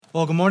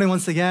Well, good morning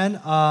once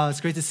again.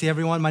 It's great to see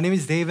everyone. My name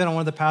is David. I'm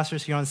one of the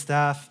pastors here on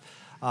staff.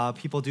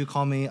 People do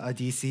call me a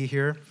DC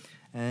here,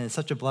 and it's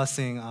such a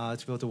blessing to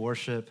be able to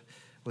worship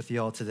with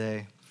you all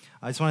today.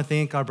 I just want to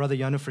thank our brother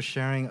Yanu for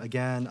sharing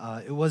again.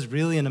 It was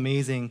really an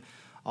amazing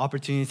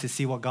opportunity to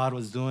see what God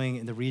was doing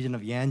in the region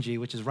of Yanji,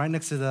 which is right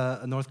next to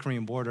the North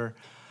Korean border.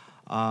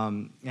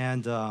 We're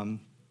going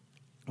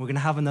to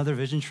have another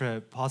vision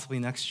trip possibly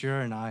next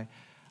year, and I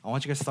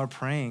want you guys to start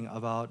praying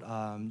about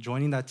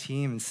joining that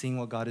team and seeing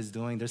what God is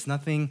doing. There's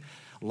nothing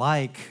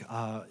like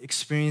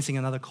experiencing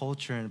another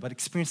culture, but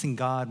experiencing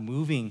God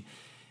moving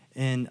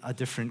in a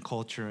different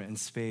culture and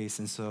space.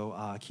 And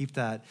so keep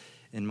that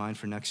in mind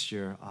for next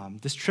year.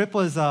 This trip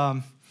was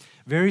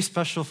very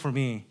special for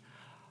me.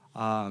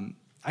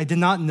 I did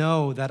not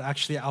know that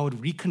actually I would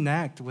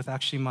reconnect with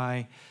actually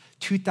my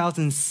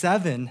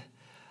 2007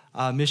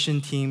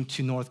 mission team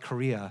to North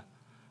Korea.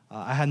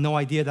 I had no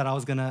idea that I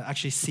was going to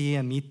actually see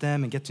and meet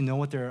them and get to know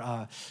what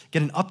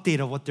get an update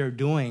of what they're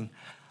doing.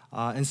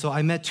 And so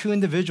I met two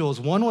individuals.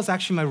 One was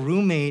actually my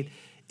roommate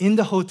in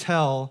the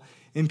hotel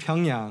in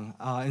Pyongyang.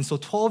 And so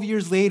 12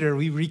 years later,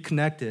 we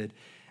reconnected.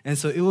 And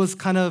so it was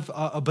kind of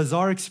a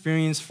bizarre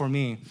experience for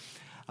me.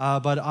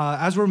 But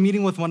as we're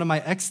meeting with one of my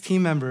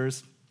ex-team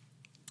members,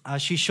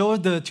 she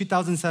showed the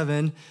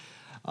 2007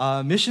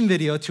 mission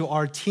video to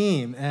our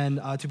team. And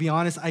to be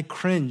honest, I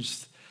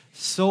cringed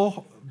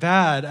so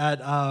bad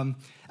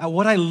at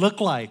what I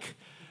looked like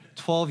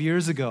 12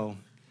 years ago.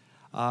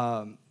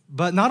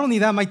 But not only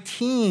that, my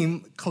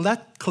team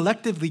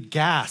collectively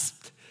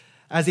gasped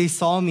as they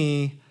saw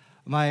me,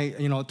 my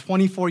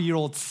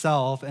 24-year-old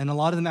self, and a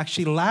lot of them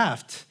actually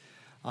laughed.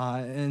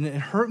 And it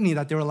hurt me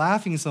that they were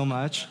laughing so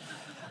much.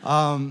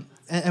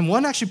 And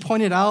one actually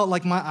pointed out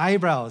like my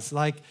eyebrows,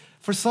 like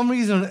for some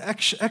reason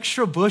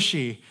extra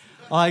bushy,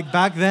 like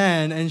back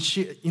then. And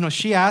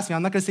she asked me,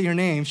 I'm not gonna say her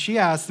name, she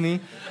asked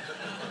me,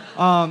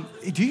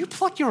 do you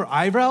pluck your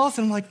eyebrows?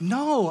 And I'm like,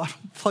 no, I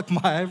don't pluck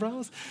my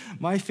eyebrows.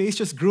 My face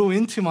just grew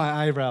into my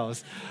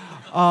eyebrows.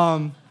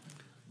 But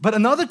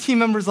another team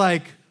member's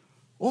like,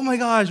 oh my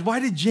gosh, why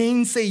did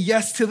Jane say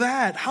yes to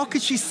that? How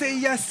could she say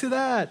yes to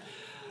that?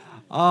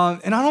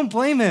 And I don't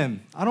blame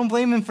him. I don't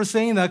blame him for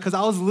saying that because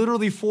I was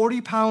literally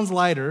 40 pounds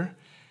lighter.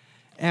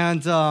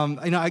 And,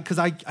 because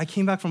I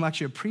came back from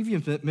actually a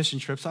previous mission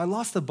trip, so I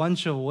lost a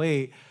bunch of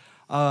weight.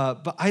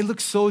 But I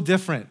look so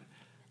different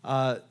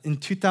in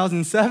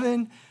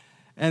 2007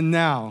 and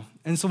now.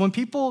 And so when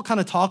people kind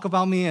of talk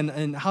about me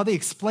and how they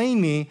explain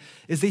me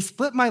is they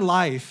split my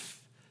life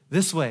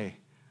this way.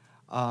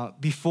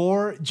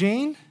 Before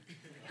Jane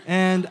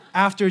and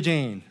after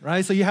Jane,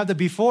 right? So you have the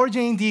before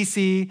Jane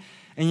DC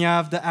and you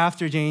have the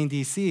after Jane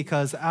DC,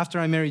 because after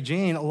I married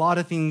Jane, a lot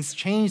of things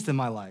changed in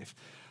my life.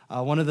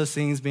 One of those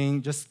things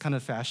being just kind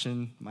of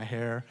fashion, my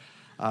hair,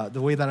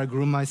 the way that I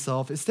groom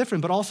myself is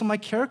different, but also my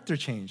character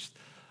changed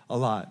a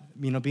lot,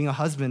 being a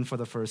husband for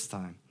the first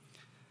time.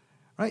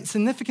 Right?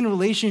 Significant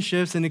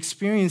relationships and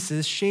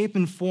experiences shape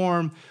and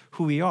form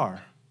who we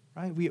are.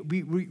 Right?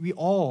 We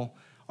all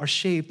are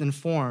shaped and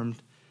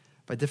formed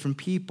by different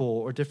people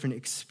or different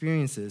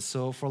experiences.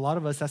 So for a lot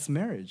of us, that's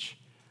marriage.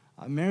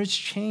 Marriage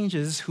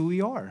changes who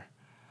we are.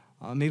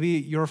 Maybe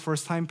you're a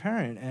first-time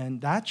parent,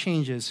 and that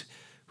changes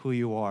who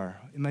you are.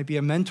 It might be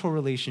a mentor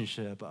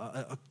relationship,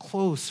 a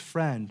close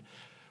friend,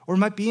 or it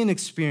might be an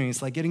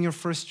experience like getting your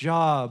first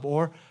job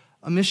or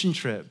a mission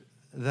trip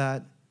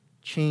that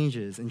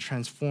changes and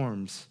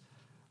transforms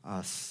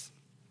us.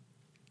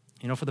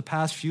 For the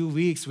past few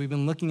weeks, we've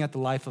been looking at the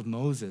life of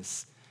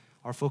Moses.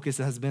 Our focus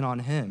has been on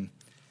him.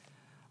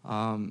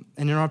 And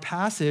in our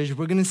passage,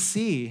 we're going to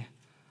see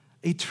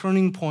a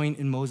turning point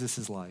in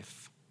Moses'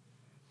 life.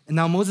 And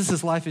now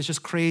Moses' life is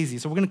just crazy.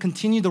 So we're going to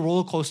continue the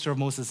roller coaster of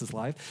Moses'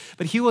 life.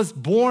 But he was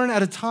born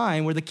at a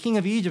time where the king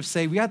of Egypt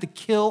said we had to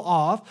kill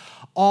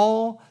off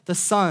all the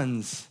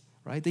sons,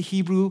 right? The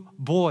Hebrew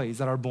boys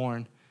that are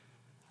born.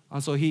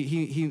 And so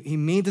he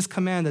made this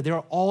command that they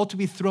are all to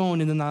be thrown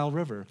in the Nile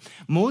River.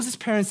 Moses'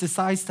 parents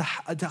decides to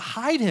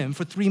hide him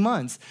for 3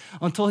 months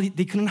until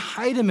they couldn't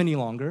hide him any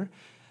longer.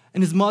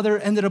 And his mother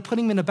ended up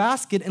putting him in a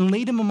basket and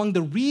laid him among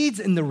the reeds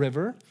in the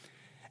river.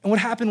 And what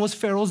happened was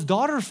Pharaoh's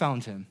daughter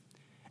found him.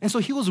 And so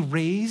he was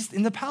raised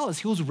in the palace.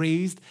 He was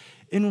raised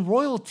in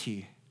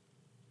royalty,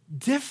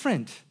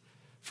 different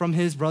from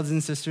his brothers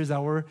and sisters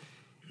that were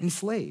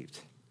enslaved.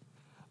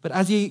 But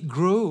as he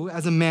grew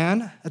as a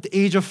man, at the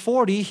age of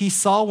 40, he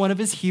saw one of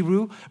his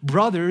Hebrew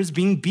brothers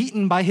being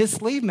beaten by his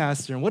slave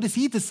master. And what does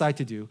he decide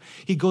to do?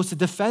 He goes to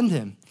defend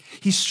him.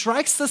 He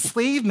strikes the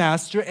slave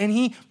master and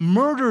he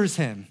murders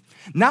him.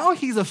 Now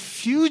he's a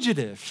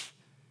fugitive.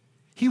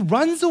 He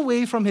runs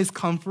away from his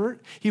comfort.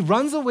 He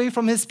runs away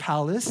from his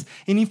palace,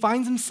 and he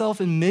finds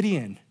himself in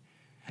Midian.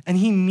 And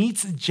he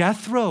meets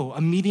Jethro,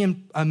 a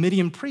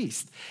Midian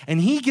priest. And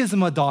he gives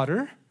him a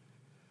daughter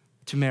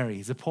to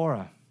marry,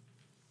 Zipporah.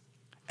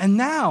 And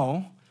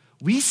now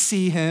we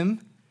see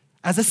him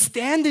as a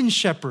stand-in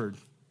shepherd.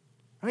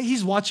 Right?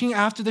 He's watching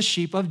after the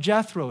sheep of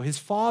Jethro, his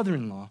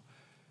father-in-law.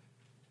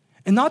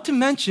 And not to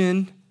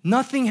mention,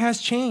 nothing has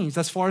changed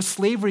as far as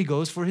slavery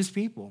goes for his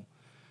people.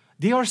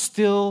 They are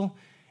still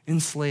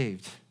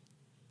enslaved.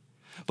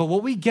 But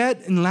what we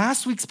get in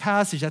last week's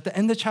passage at the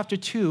end of chapter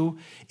 2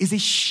 is a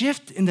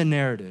shift in the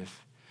narrative.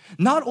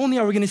 Not only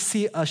are we going to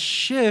see a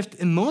shift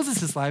in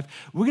Moses' life,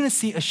 we're going to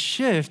see a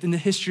shift in the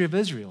history of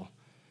Israel.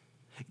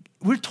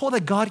 We're told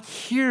that God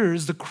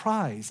hears the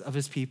cries of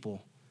his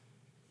people.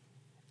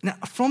 Now,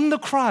 from the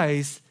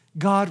cries,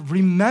 God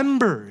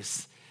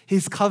remembers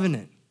his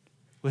covenant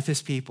with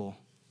his people.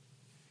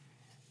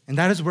 And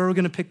that is where we're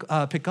going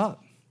to pick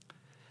up.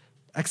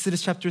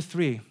 Exodus chapter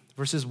 3,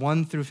 verses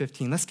 1 through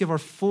 15. Let's give our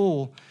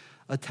full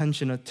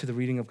attention to the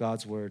reading of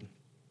God's word.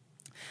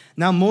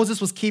 Now Moses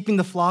was keeping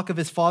the flock of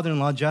his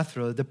father-in-law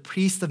Jethro, the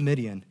priest of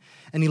Midian,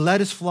 and he led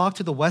his flock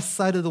to the west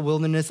side of the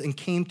wilderness and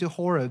came to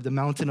Horeb, the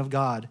mountain of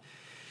God.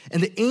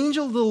 And the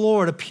angel of the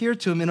Lord appeared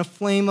to him in a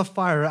flame of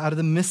fire out of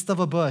the midst of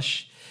a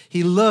bush.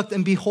 He looked,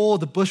 and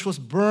behold, the bush was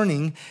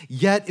burning,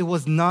 yet it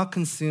was not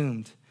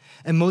consumed.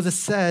 And Moses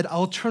said, I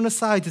will turn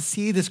aside to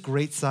see this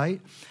great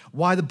sight,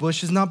 why the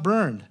bush is not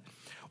burned.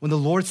 When the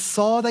Lord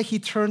saw that he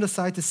turned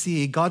aside to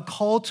see, God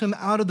called to him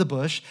out of the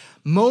bush,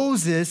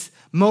 Moses,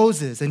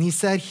 Moses. And he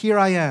said, Here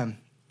I am.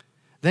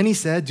 Then he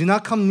said, Do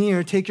not come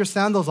near, take your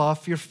sandals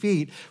off your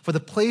feet, for the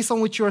place on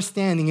which you are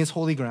standing is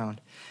holy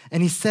ground.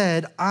 And he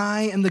said,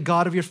 I am the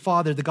God of your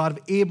father, the God of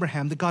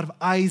Abraham, the God of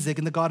Isaac,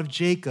 and the God of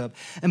Jacob.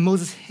 And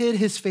Moses hid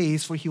his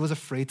face, for he was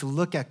afraid to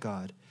look at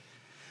God.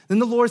 Then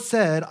the Lord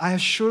said, I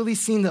have surely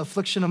seen the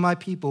affliction of my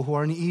people who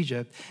are in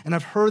Egypt, and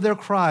I've heard their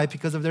cry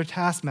because of their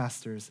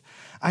taskmasters.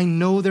 I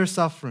know their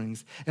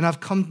sufferings, and I've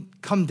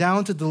come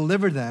down to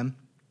deliver them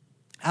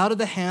out of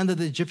the hand of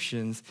the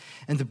Egyptians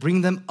and to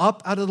bring them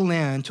up out of the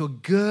land to a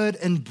good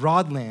and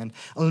broad land,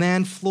 a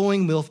land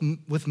flowing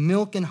with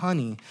milk and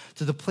honey,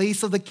 to the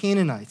place of the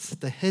Canaanites,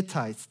 the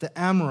Hittites, the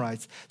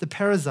Amorites, the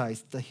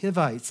Perizzites, the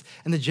Hivites,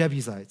 and the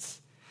Jebusites.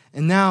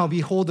 And now,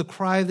 behold, the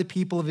cry of the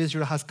people of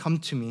Israel has come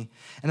to me,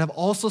 and I've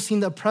also seen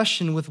the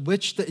oppression with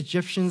which the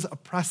Egyptians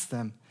oppress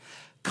them.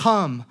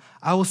 Come,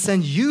 I will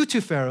send you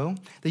to Pharaoh,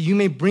 that you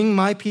may bring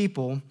my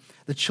people,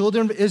 the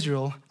children of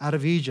Israel, out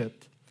of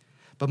Egypt.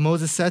 But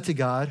Moses said to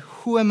God,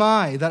 Who am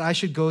I that I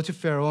should go to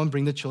Pharaoh and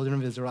bring the children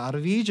of Israel out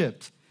of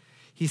Egypt?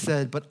 He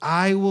said, But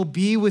I will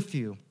be with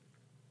you,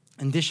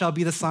 and this shall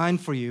be the sign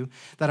for you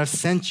that I've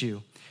sent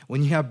you.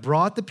 When you have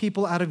brought the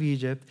people out of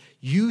Egypt,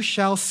 you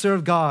shall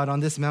serve God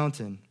on this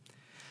mountain.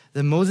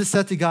 Then Moses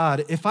said to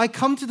God, If I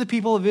come to the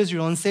people of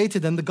Israel and say to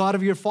them, The God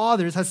of your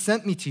fathers has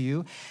sent me to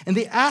you, and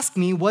they ask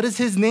me, What is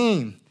his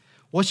name?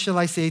 What shall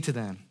I say to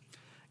them?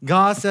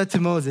 God said to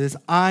Moses,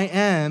 I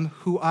am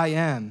who I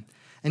am.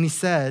 And he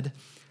said,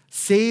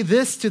 Say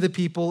this to the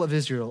people of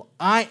Israel,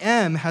 I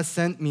am has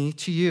sent me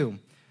to you.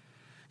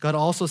 God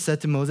also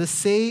said to Moses,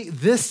 Say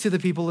this to the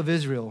people of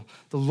Israel,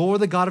 the Lord,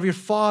 the God of your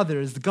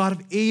fathers, the God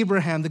of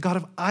Abraham, the God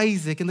of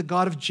Isaac, and the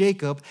God of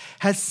Jacob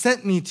has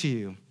sent me to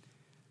you.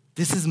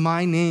 This is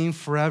my name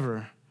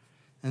forever,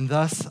 and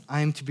thus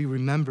I am to be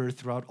remembered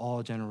throughout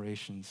all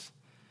generations.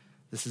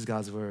 This is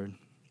God's word.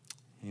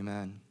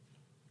 Amen.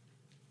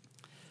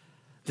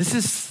 This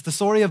is the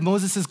story of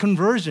Moses'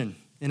 conversion,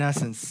 in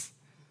essence,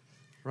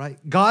 right?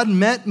 God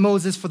met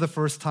Moses for the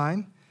first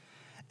time,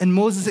 and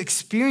Moses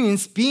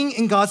experienced being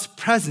in God's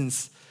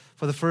presence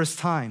for the first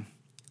time.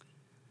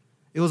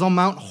 It was on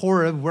Mount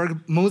Horeb where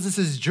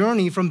Moses'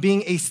 journey from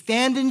being a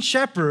stand-in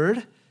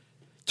shepherd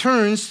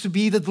turns to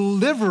be the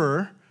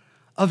deliverer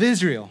of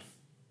Israel.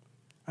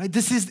 Right?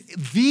 This is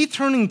the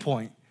turning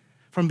point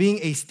from being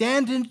a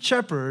stand-in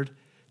shepherd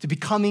to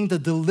becoming the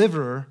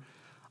deliverer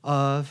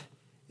of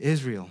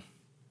Israel.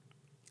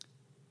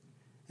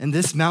 And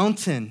this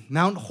mountain,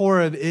 Mount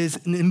Horeb,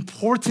 is an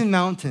important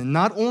mountain,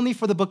 not only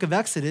for the book of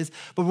Exodus,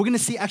 but we're going to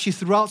see actually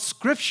throughout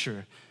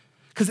Scripture.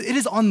 Because it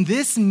is on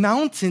this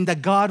mountain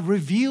that God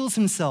reveals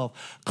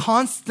himself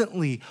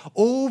constantly,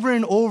 over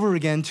and over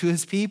again to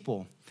his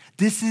people.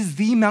 This is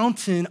the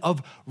mountain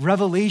of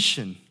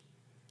revelation.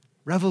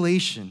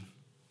 Revelation.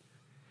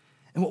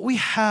 And what we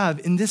have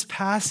in this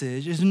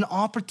passage is an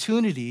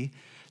opportunity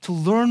to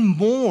learn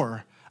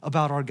more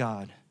about our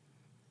God,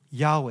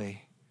 Yahweh.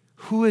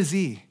 Who is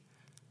he?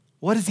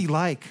 What is he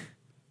like?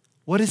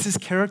 What is his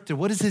character?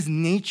 What is his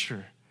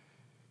nature?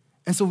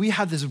 And so we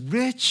have this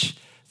rich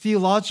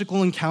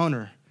theological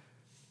encounter,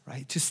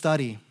 right, to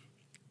study.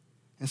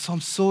 And so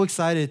I'm so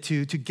excited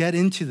to get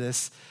into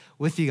this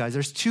with you guys.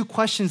 There's two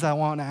questions I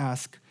want to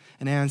ask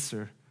and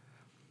answer.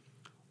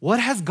 What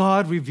has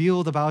God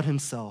revealed about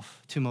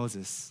himself to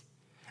Moses?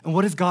 And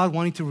what is God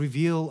wanting to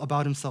reveal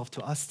about himself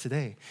to us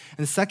today?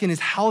 And the second is,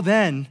 how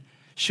then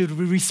should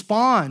we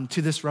respond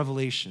to this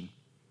revelation?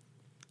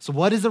 So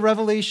what is the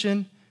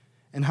revelation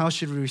and how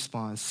should we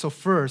respond? So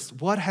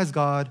first, what has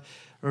God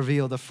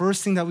revealed? The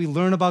first thing that we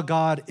learn about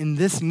God in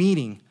this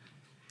meeting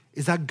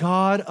is that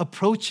God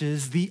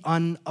approaches the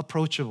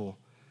unapproachable.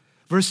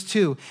 Verse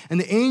 2, and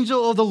the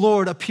angel of the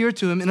Lord appeared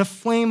to him in a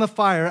flame of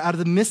fire out of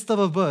the midst of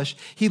a bush.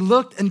 He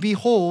looked, and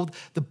behold,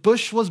 the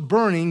bush was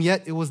burning,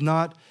 yet it was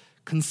not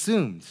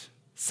consumed.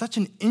 Such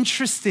an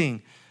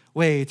interesting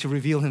way to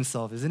reveal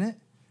himself, isn't it?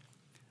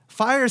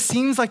 Fire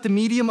seems like the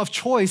medium of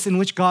choice in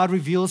which God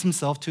reveals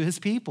himself to his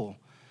people.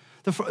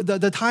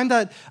 The time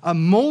that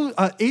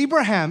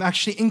Abraham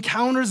actually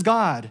encounters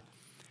God,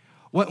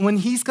 when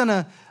he's going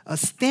to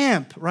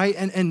stamp, right,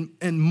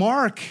 and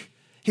mark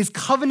his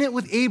covenant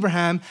with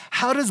Abraham,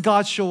 how does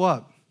God show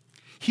up?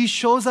 He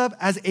shows up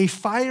as a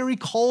fiery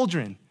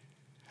cauldron,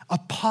 a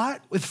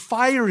pot with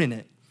fire in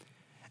it.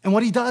 And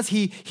what he does,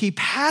 he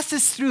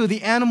passes through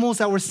the animals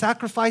that were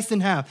sacrificed in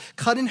half,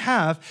 cut in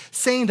half,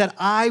 saying that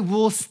I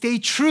will stay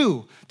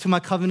true to my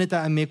covenant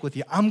that I make with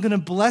you. I'm going to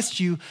bless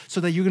you so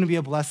that you're going to be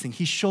a blessing.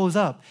 He shows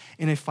up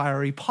in a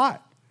fiery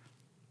pot.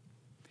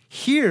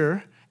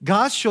 Here,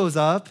 God shows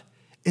up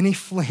in a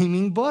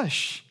flaming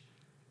bush.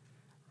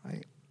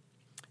 Right?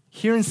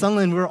 Here in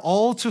Sunland, we're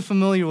all too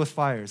familiar with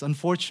fires,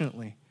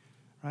 unfortunately.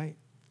 Right?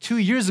 2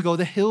 years ago,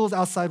 the hills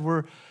outside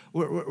were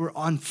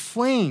on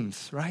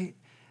flames, right?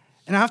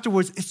 And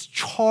afterwards, it's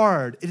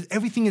charred.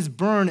 Everything is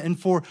burned. And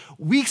for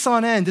weeks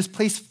on end, this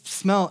place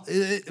smelled,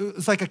 it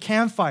was like a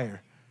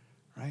campfire,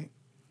 right?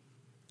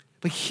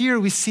 But here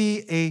we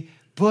see a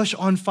bush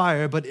on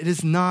fire, but it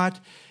is not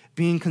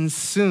being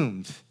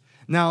consumed.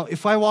 Now,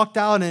 if I walked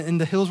out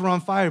and the hills were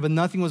on fire, but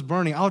nothing was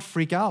burning, I would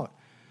freak out.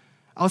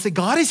 I would say,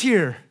 God is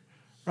here,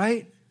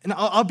 right? And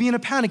I'll be in a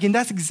panic. And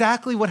that's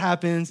exactly what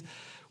happens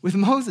with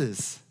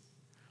Moses.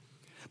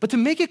 But to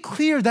make it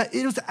clear that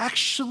it was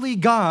actually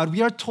God,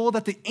 we are told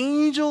that the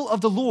angel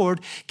of the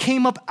Lord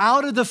came up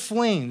out of the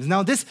flames.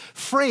 Now, this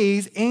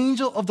phrase,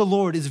 angel of the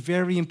Lord, is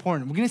very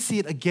important. We're going to see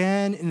it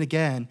again and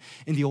again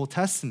in the Old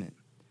Testament.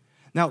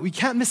 Now, we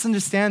can't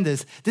misunderstand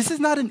this. This is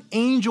not an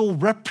angel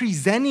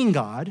representing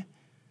God.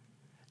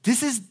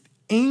 This is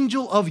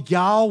angel of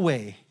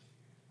Yahweh.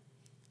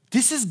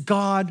 This is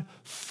God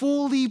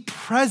fully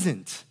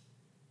present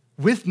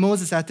with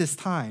Moses at this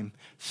time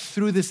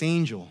through this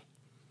angel.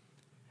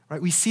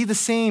 Right? We see the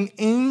same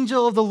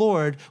angel of the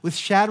Lord with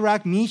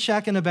Shadrach,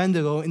 Meshach, and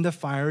Abednego in the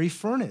fiery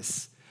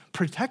furnace,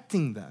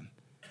 protecting them.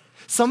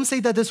 Some say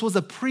that this was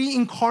a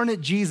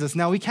pre-incarnate Jesus.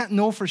 Now, we can't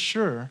know for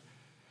sure,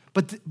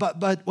 but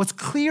what's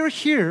clear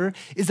here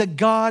is that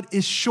God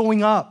is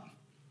showing up.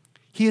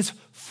 He is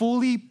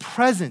fully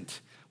present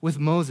with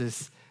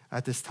Moses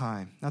at this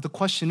time. Now, the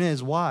question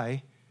is,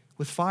 why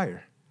with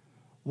fire?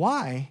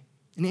 Why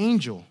an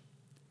angel?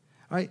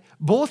 Right?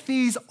 Both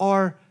these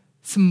are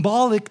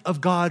symbolic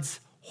of God's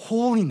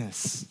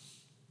holiness.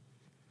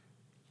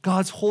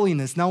 God's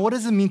holiness. Now, what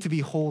does it mean to be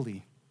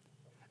holy?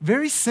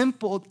 Very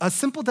simple. A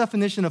simple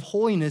definition of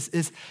holiness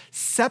is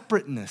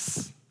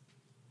separateness.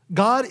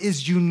 God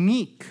is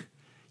unique.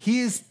 He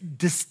is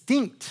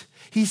distinct.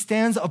 He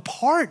stands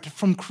apart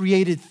from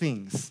created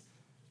things.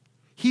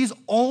 He's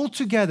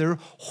altogether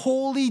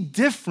wholly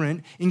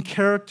different in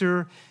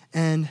character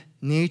and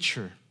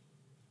nature.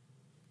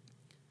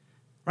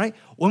 Right?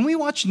 When we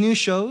watch new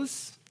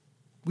shows,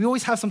 we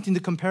always have something to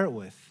compare it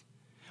with.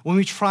 When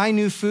we try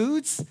new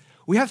foods,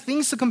 we have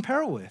things to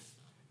compare it with,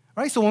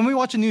 right? So when we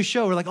watch a new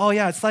show, we're like, oh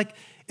yeah, it's like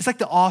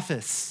The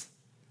Office.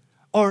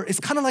 Or it's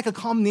kind of like a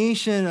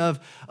combination of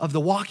The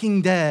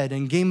Walking Dead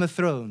and Game of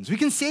Thrones. We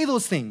can say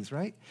those things,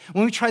 right?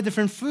 When we try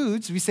different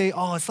foods, we say,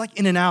 oh, it's like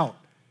In-N-Out.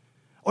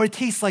 Or it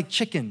tastes like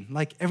chicken,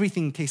 like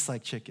everything tastes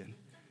like chicken,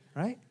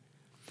 right?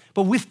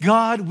 But with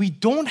God, we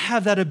don't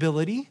have that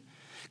ability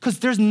because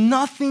there's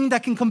nothing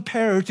that can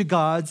compare to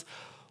God's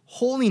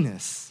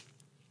holiness.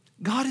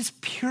 God is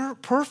pure,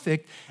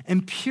 perfect,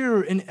 and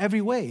pure in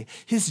every way.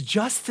 His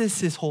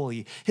justice is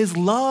holy. His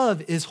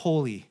love is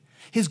holy.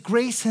 His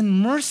grace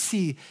and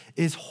mercy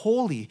is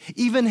holy.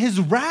 Even his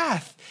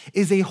wrath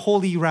is a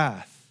holy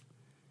wrath.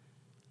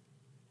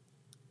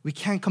 We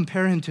can't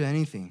compare him to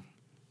anything.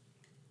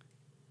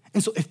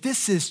 And so if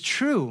this is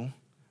true,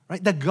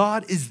 right, that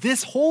God is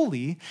this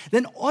holy,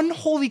 then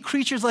unholy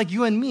creatures like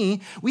you and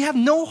me, we have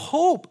no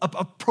hope of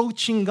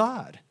approaching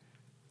God.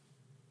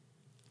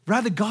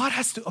 Rather, God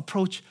has to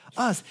approach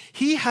us.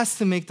 He has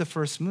to make the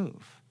first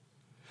move.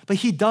 But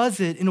he does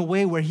it in a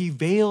way where he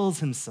veils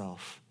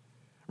himself,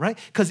 right?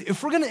 Because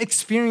if we're going to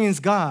experience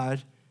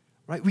God,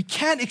 right, we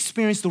can't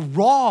experience the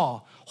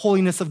raw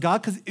holiness of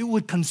God because it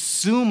would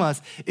consume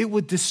us. It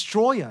would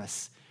destroy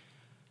us.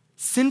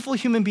 Sinful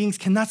human beings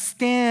cannot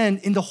stand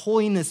in the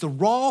holiness, the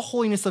raw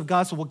holiness of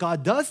God. So what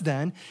God does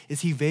then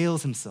is he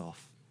veils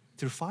himself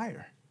through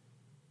fire,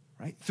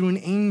 right? Through an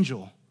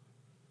angel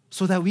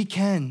so that we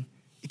can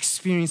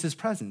experience his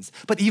presence.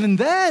 But even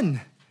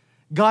then,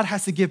 God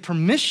has to give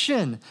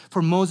permission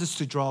for Moses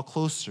to draw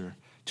closer,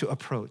 to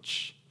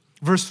approach.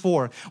 Verse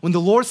 4, when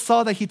the Lord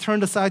saw that he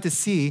turned aside to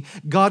see,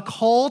 God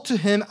called to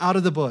him out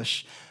of the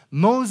bush,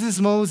 Moses,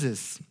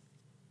 Moses,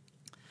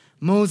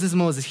 Moses,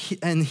 Moses.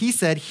 And he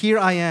said, here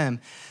I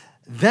am.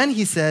 Then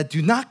he said,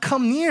 do not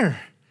come near.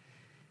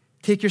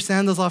 Take your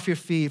sandals off your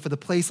feet, for the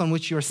place on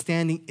which you are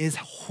standing is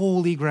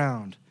holy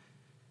ground.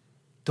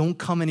 Don't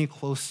come any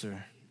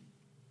closer.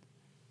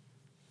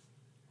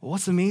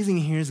 What's amazing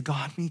here is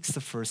God makes the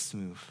first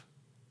move.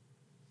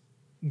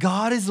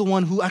 God is the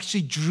one who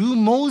actually drew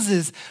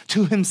Moses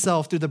to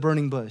himself through the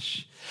burning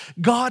bush.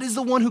 God is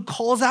the one who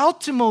calls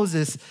out to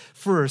Moses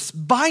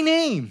first by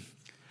name,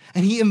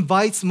 and he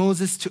invites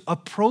Moses to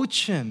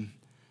approach him.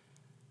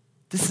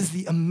 This is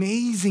the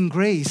amazing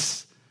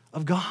grace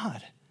of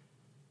God.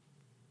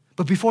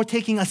 But before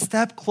taking a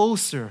step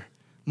closer,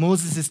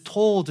 Moses is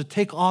told to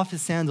take off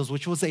his sandals,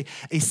 which was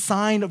a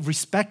sign of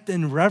respect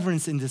and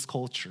reverence in this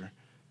culture.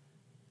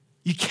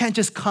 You can't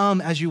just come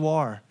as you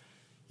are.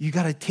 You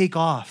got to take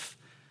off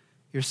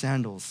your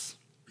sandals.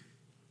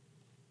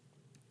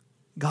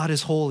 God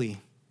is holy.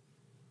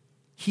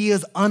 He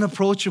is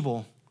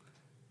unapproachable.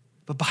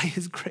 But by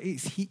his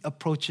grace, he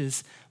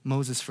approaches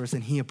Moses first,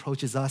 and he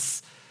approaches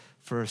us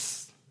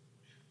first.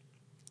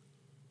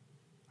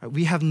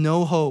 We have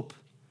no hope.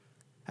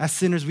 As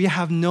sinners, we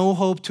have no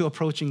hope to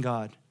approaching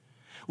God.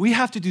 We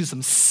have to do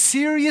some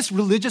serious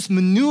religious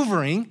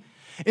maneuvering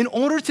in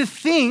order to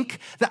think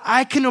that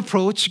I can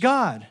approach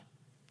God.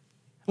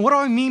 And what do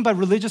I mean by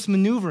religious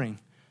maneuvering?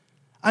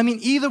 I mean,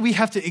 either we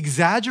have to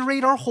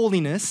exaggerate our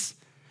holiness,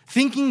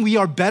 thinking we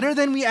are better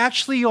than we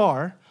actually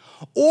are,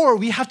 or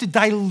we have to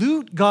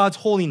dilute God's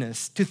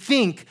holiness to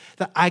think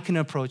that I can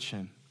approach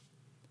him.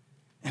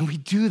 And we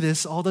do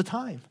this all the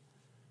time.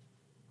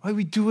 Right?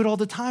 We do it all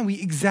the time. We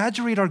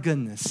exaggerate our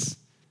goodness.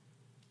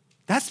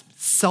 That's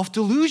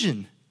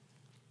self-delusion.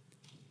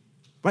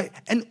 Right?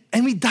 And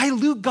we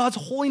dilute God's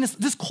holiness.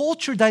 This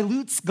culture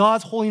dilutes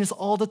God's holiness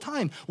all the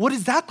time. What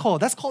is that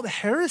called? That's called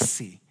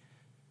heresy.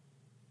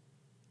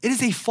 It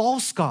is a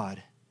false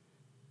God.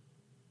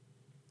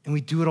 And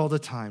we do it all the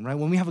time, right?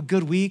 When we have a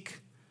good week,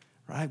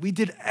 right? We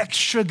did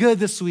extra good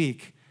this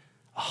week.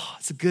 Oh,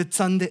 it's a good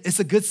Sunday. It's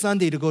a good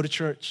Sunday to go to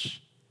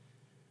church,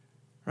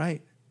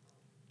 right?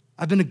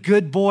 I've been a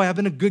good boy. I've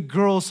been a good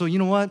girl. So you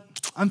know what?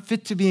 I'm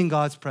fit to be in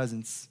God's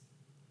presence.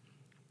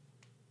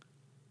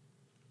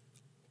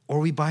 Or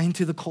we buy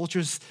into the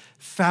culture's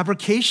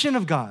fabrication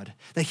of God,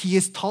 that he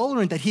is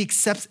tolerant, that he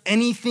accepts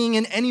anything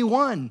and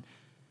anyone.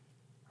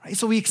 Right?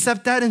 So we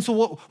accept that, and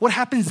so what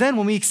happens then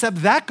when we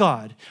accept that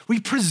God?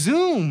 We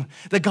presume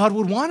that God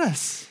would want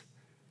us.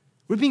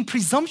 We're being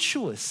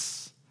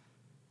presumptuous.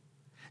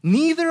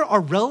 Neither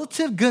our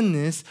relative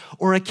goodness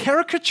or a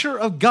caricature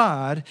of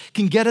God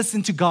can get us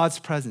into God's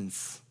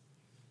presence.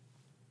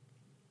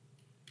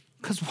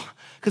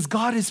 Because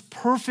God is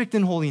perfect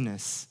in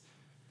holiness.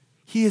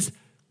 He is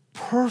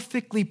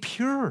perfectly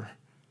pure.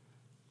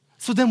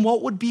 So then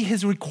what would be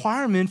his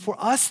requirement for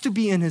us to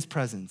be in his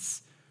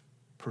presence?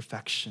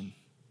 Perfection.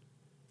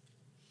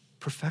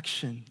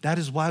 Perfection. That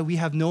is why we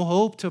have no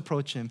hope to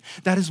approach him.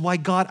 That is why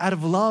God, out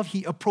of love,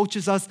 he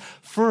approaches us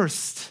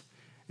first.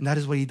 And that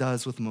is what he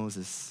does with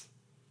Moses.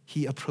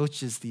 He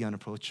approaches the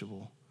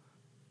unapproachable.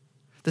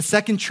 The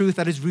second truth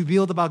that is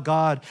revealed about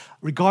God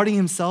regarding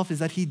himself is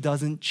that he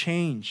doesn't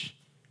change.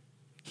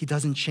 He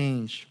doesn't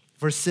change.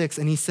 Verse 6,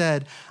 and he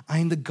said, I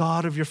am the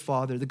God of your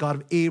father, the God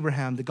of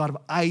Abraham, the God of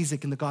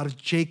Isaac, and the God of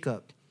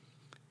Jacob.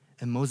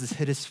 And Moses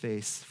hid his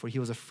face, for he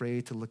was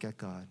afraid to look at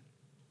God.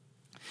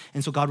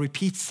 And so God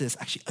repeats this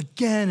actually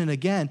again and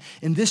again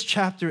in this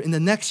chapter, in the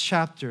next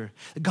chapter.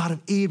 The God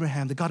of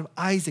Abraham, the God of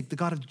Isaac, the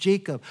God of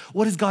Jacob.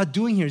 What is God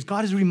doing here?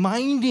 God is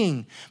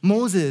reminding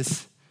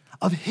Moses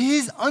of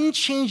his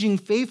unchanging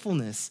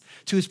faithfulness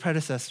to his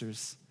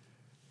predecessors.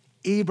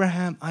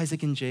 Abraham,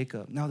 Isaac, and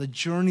Jacob. Now the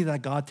journey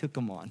that God took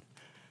them on.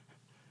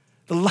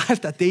 The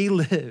life that they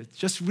lived.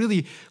 Just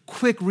really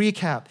quick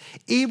recap.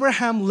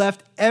 Abraham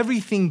left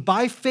everything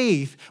by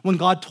faith when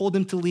God told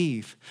him to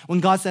leave.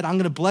 When God said, I'm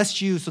going to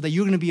bless you so that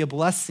you're going to be a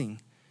blessing.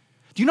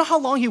 Do you know how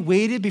long he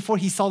waited before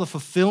he saw the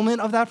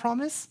fulfillment of that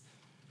promise?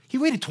 He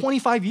waited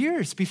 25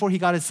 years before he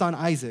got his son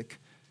Isaac.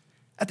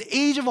 At the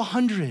age of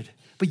 100,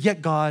 but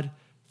yet God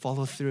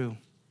followed through.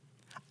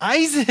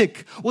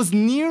 Isaac was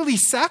nearly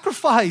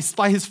sacrificed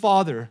by his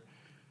father.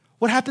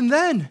 What happened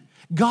then?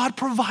 God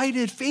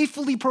provided,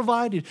 faithfully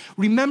provided,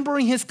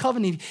 remembering his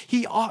covenant.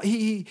 He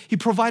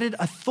provided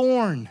a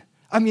thorn.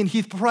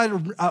 He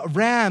provided a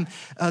ram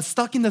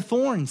stuck in the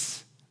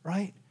thorns,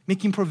 right?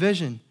 Making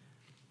provision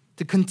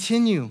to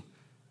continue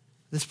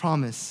this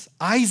promise.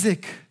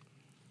 Isaac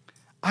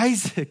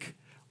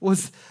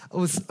was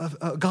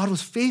God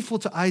was faithful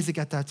to Isaac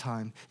at that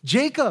time.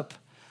 Jacob,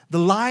 the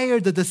liar,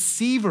 the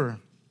deceiver,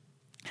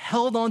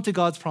 held on to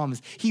God's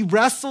promise. He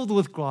wrestled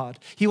with God.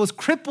 He was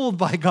crippled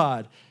by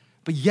God.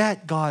 But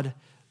yet God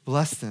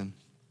blessed him.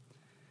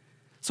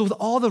 So with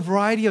all the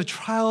variety of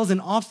trials and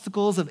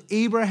obstacles of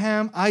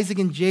Abraham, Isaac,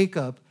 and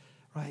Jacob,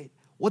 right,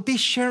 what they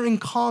share in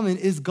common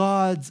is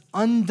God's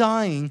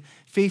undying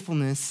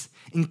faithfulness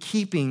in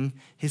keeping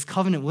his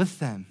covenant with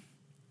them.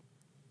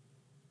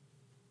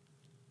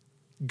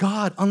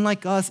 God,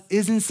 unlike us,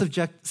 isn't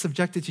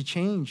subjected to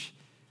change.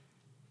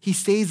 He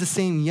stays the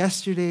same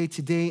yesterday,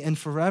 today, and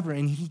forever,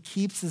 and he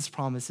keeps his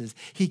promises.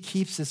 He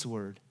keeps his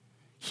word.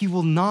 He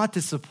will not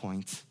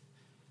disappoint.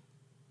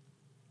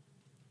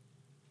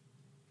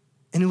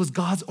 And it was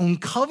God's own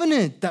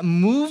covenant that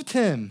moved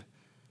him,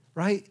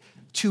 right,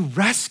 to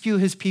rescue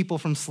his people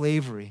from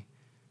slavery.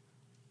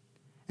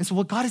 And so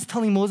what God is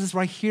telling Moses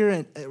right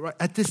here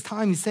at this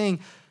time, he's saying,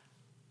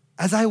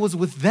 as I was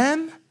with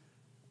them,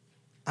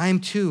 I am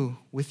too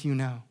with you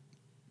now.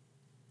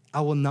 I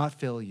will not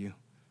fail you.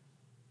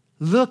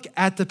 Look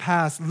at the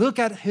past. Look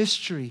at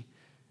history.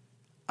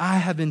 I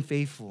have been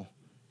faithful,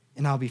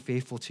 and I'll be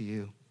faithful to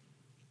you.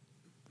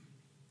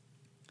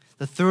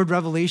 The third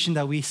revelation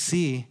that we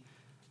see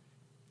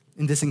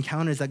in this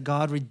encounter is that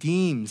God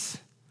redeems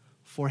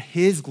for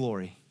his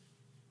glory.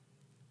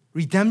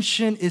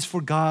 Redemption is for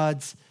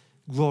God's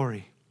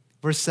glory.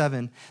 Verse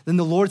 7, then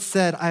the Lord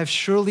said, I have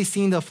surely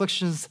seen the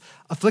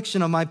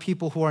affliction of my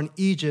people who are in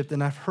Egypt,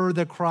 and I've heard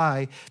their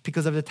cry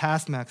because of the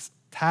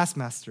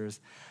taskmasters.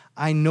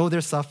 I know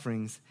their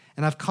sufferings,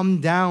 and I've come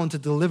down to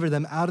deliver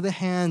them out of the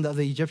hand of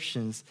the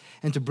Egyptians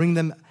and to bring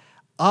them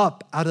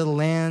up out of the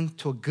land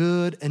to a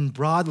good and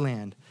broad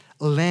land,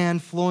 a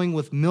land flowing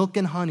with milk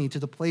and honey, to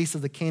the place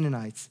of the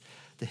Canaanites,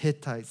 the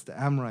Hittites,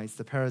 the Amorites,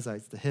 the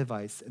Perizzites, the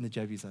Hivites, and the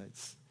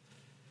Jebusites.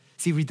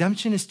 See,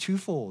 redemption is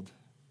twofold.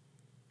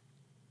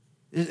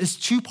 It's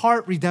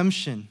two-part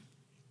redemption.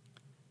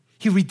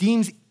 He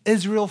redeems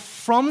Israel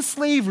from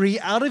slavery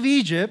out of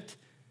Egypt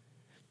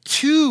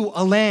to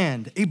a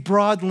land, a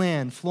broad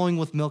land flowing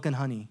with milk and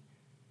honey.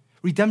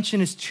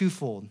 Redemption is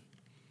twofold.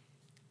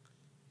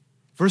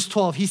 Verse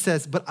 12, he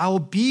says, but I will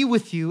be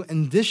with you,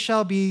 and this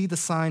shall be the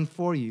sign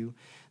for you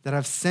that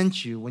I've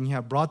sent you. When you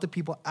have brought the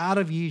people out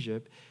of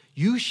Egypt,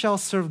 you shall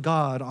serve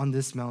God on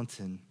this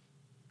mountain.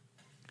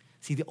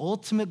 See, the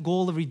ultimate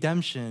goal of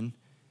redemption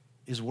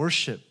is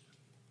worship.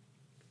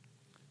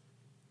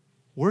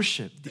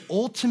 Worship. The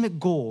ultimate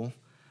goal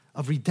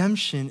of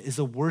redemption is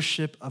a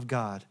worship of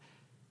God,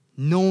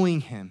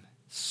 knowing him,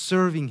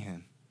 serving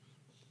him,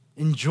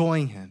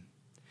 enjoying him.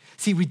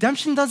 See,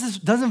 redemption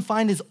doesn't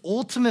find its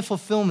ultimate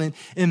fulfillment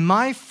in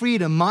my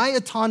freedom, my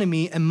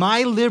autonomy, and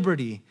my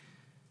liberty.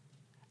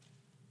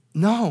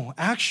 No,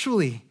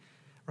 actually,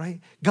 right?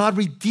 God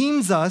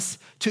redeems us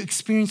to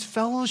experience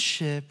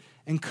fellowship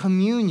and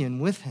communion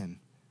with him.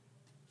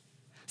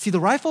 See, the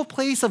rightful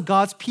place of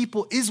God's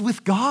people is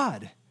with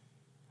God,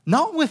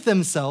 not with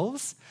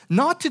themselves,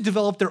 not to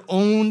develop their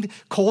own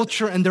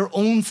culture and their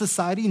own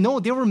society. No,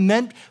 they were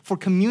meant for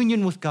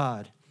communion with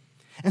God.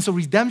 And so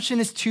redemption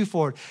is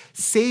twofold: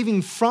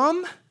 saving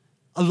from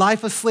a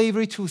life of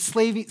slavery to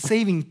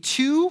saving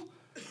to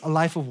a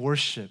life of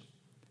worship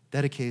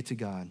dedicated to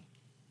God.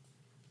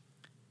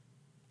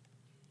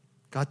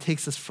 God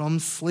takes us from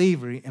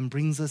slavery and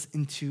brings us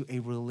into a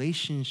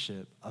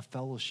relationship, a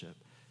fellowship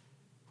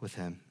with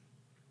him.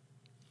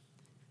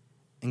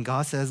 And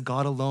God says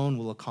God alone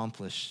will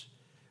accomplish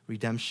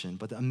redemption.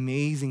 But the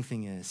amazing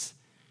thing is,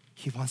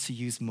 he wants to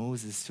use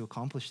Moses to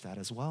accomplish that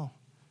as well.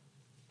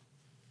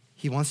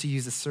 He wants to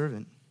use a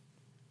servant.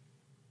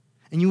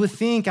 And you would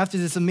think, after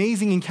this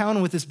amazing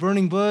encounter with this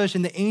burning bush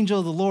and the angel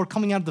of the Lord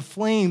coming out of the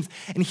flames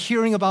and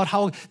hearing about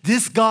how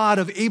this God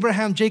of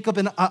Abraham, Jacob,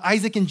 and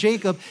Isaac and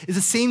Jacob is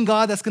the same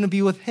God that's going to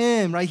be with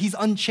him, right? He's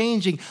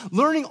unchanging.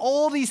 Learning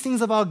all these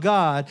things about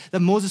God,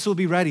 that Moses will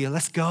be ready.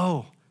 Let's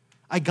go.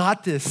 I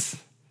got this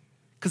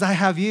because I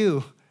have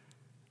you.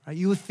 Right?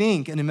 You would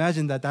think and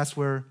imagine that that's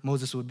where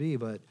Moses would be,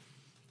 but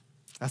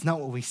that's not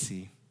what we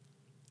see.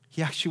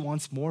 He actually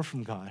wants more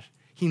from God.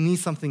 He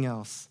needs something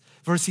else.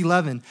 Verse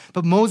 11,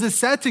 but Moses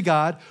said to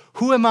God,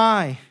 who am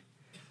I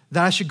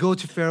that I should go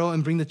to Pharaoh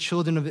and bring the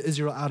children of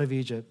Israel out of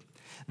Egypt?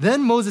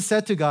 Then Moses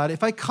said to God,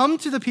 if I come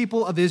to the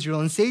people of Israel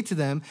and say to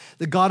them,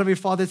 the God of your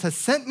fathers has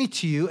sent me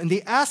to you, and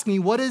they ask me,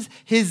 what is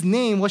his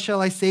name? What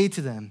shall I say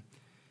to them?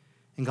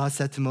 And God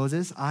said to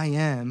Moses, I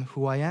am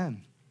who I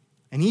am.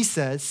 And he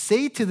says,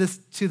 say to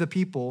the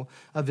people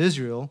of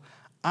Israel,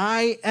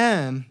 I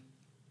am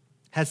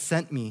has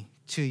sent me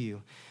to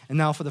you. And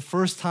now for the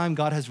first time,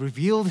 God has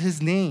revealed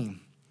his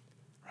name,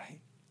 right,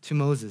 to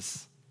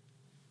Moses.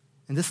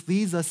 And this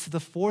leads us to the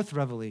fourth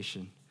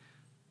revelation,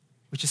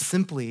 which is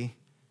simply,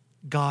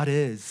 God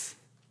is.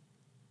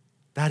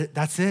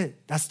 That's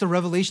it. That's the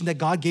revelation that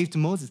God gave to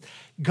Moses.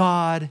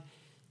 God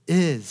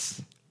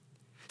is.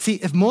 See,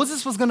 if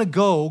Moses was going to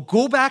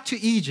go back to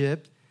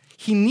Egypt,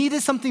 he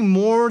needed something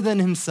more than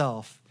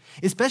himself,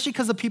 especially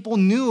because the people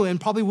knew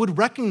and probably would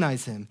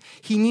recognize him.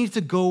 He needed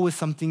to go with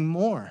something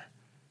more.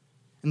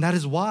 And that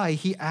is why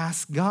he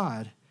asked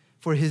God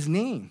for his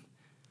name,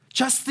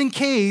 just in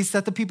case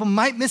that the people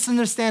might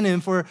misunderstand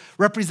him for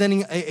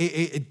representing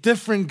a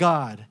different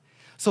God.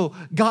 So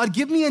God,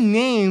 give me a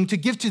name to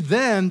give to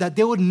them that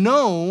they would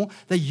know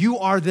that you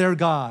are their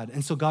God.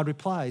 And so God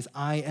replies,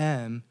 I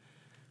am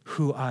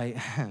who I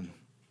am.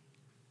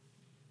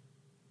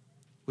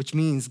 Which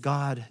means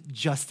God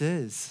just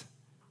is.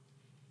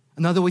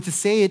 Another way to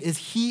say it is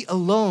he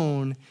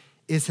alone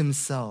is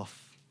himself.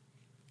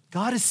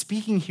 God is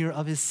speaking here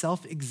of his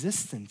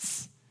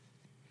self-existence,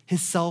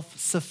 his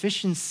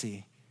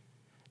self-sufficiency,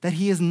 that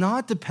he is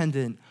not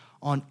dependent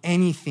on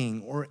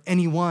anything or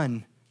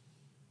anyone.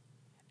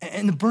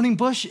 And the burning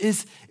bush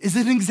is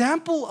an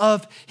example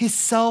of his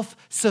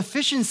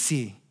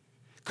self-sufficiency.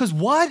 Because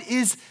what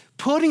is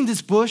putting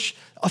this bush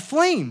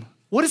aflame?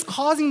 What is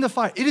causing the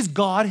fire? It is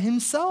God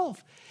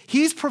himself.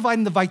 He's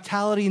providing the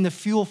vitality and the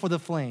fuel for the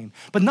flame.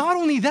 But not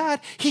only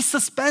that, he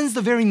suspends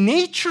the very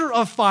nature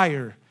of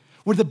fire,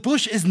 where the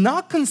bush is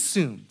not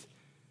consumed.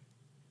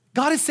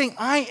 God is saying,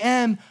 I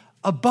am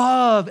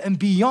above and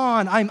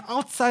beyond. I'm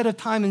outside of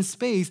time and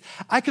space.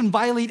 I can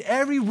violate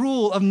every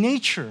rule of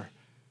nature.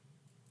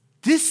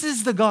 This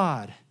is the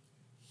God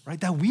right,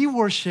 that we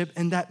worship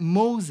and that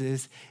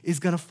Moses is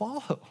going to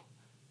follow.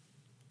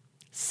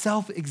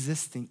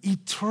 Self-existing,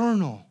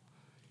 eternal.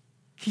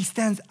 He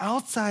stands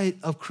outside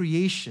of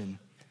creation.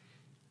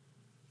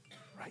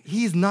 Right?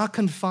 He is not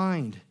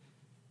confined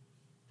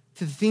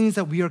to the things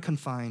that we are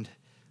confined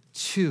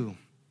to.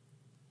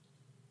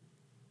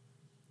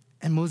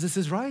 And Moses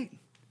is right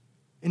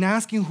in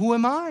asking, who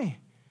am I?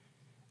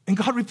 And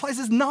God replies,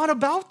 it's not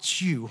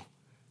about you.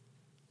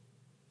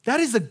 That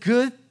is a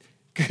good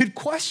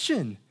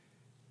question.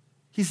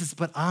 He says,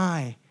 but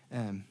I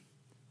am.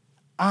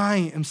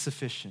 I am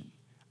sufficient.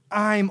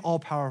 I'm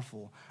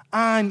all-powerful.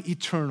 I'm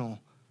eternal.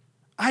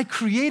 I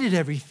created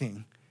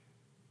everything.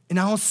 And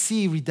I'll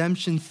see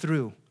redemption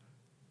through.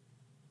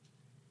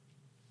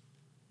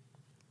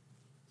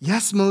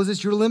 Yes,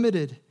 Moses, you're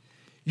limited.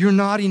 You're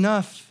not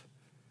enough.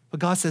 But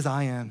God says,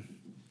 I am.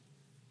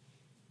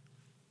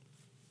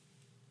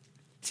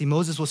 See,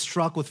 Moses was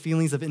struck with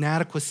feelings of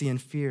inadequacy and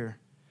fear.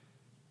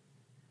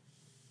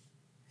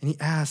 And he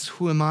asks,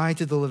 who am I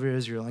to deliver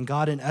Israel? And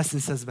God, in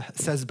essence,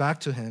 says back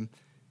to him,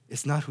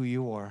 it's not who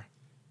you are.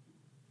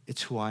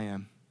 It's who I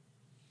am.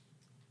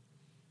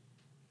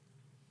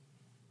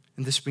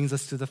 And this brings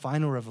us to the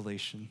final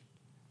revelation.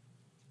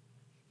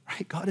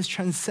 Right? God is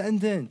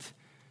transcendent.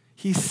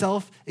 He's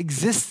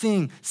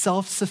self-existing,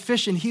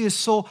 self-sufficient. He is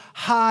so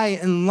high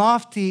and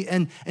lofty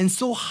and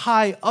so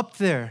high up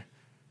there.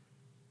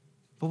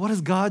 But what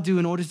does God do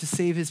in order to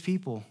save his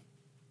people?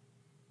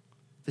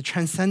 The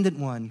transcendent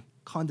one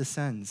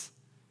condescends.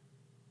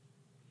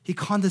 He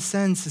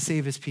condescends to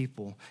save his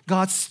people.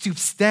 God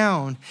stoops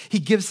down. He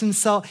gives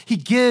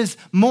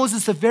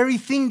Moses the very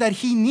thing that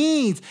he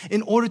needs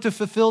in order to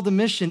fulfill the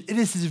mission. It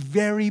is his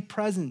very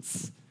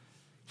presence.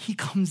 He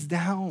comes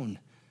down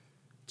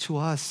to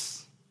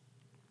us.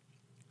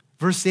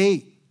 Verse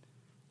 8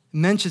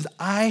 mentions,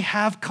 I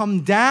have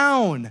come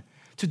down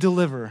to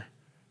deliver.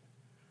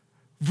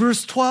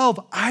 Verse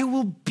 12, I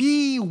will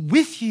be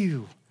with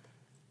you.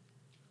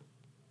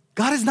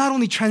 God is not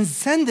only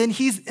transcendent,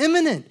 he's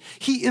immanent.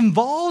 He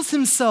involves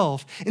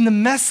himself in the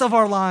mess of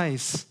our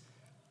lives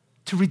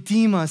to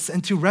redeem us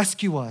and to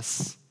rescue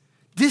us.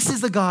 This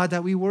is the God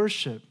that we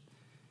worship.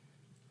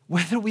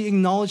 Whether we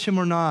acknowledge him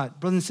or not,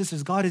 brothers and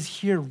sisters, God is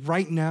here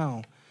right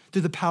now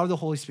through the power of the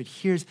Holy Spirit.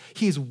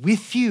 He is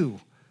with you.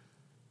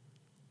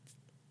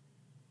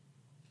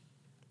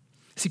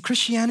 See,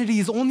 Christianity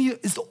is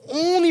the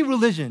only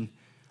religion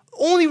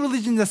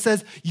that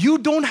says you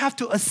don't have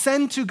to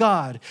ascend to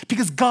God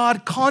because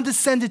God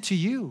condescended to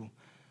you.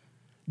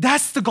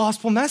 That's the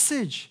gospel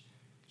message.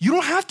 You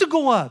don't have to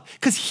go up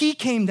because he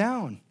came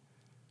down.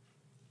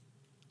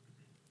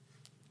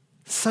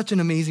 Such an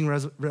amazing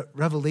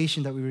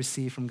revelation that we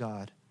receive from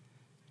God.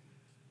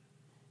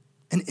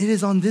 And it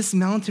is on this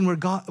mountain where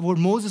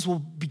Moses will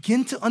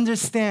begin to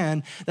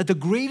understand that the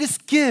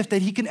greatest gift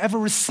that he can ever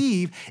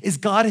receive is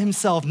God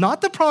himself,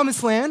 not the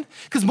promised land,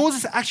 because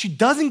Moses actually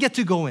doesn't get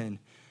to go in.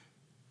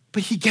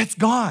 But he gets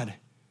God.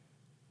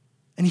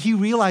 And he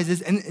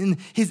realizes, and in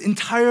his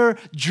entire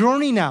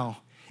journey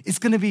now is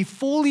going to be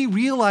fully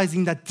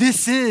realizing that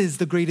this is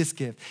the greatest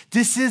gift.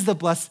 This is the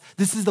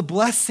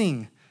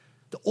blessing.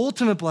 The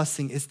ultimate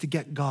blessing is to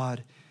get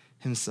God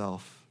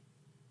himself.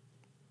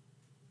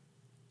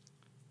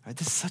 Right,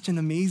 this is such an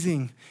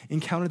amazing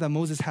encounter that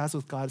Moses has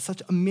with God.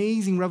 Such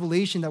amazing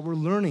revelation that we're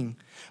learning.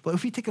 But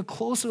if we take a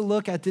closer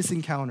look at this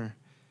encounter,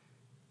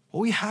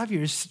 what we have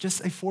here is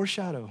just a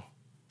foreshadow,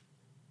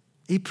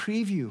 a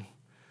preview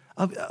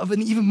of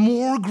an even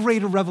more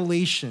greater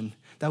revelation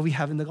that we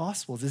have in the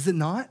Gospels, is it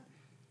not?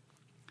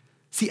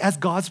 See, as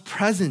God's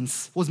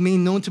presence was made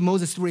known to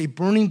Moses through a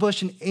burning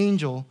bush and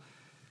angel,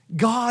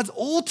 God's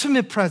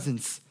ultimate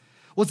presence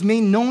was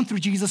made known through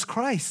Jesus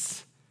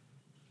Christ.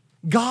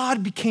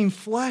 God became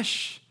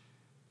flesh.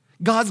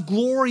 God's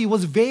glory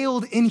was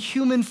veiled in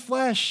human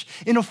flesh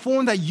in a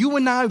form that you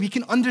and I, we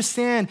can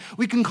understand,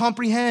 we can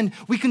comprehend,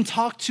 we can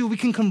talk to, we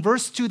can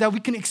converse to, that we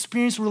can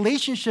experience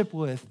relationship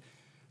with.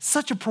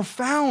 Such a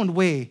profound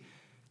way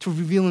to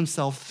reveal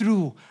himself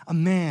through a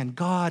man.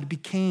 God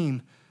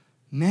became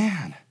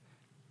man.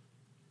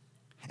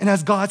 And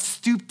as God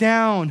stooped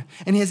down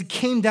and as he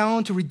came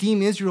down to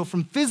redeem Israel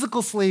from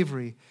physical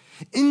slavery,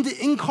 in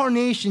the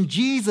incarnation,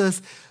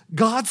 Jesus,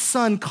 God's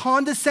Son,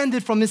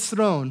 condescended from his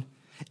throne,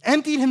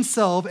 emptied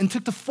himself, and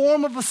took the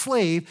form of a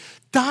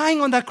slave, dying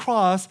on that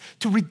cross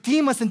to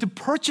redeem us and to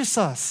purchase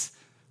us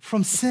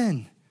from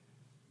sin.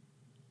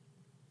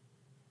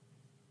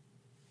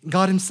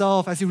 God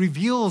himself, as he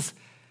reveals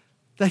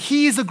that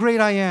he is the great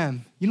I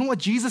am. You know what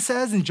Jesus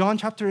says in John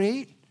chapter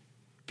 8?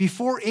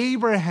 Before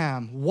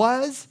Abraham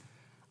was,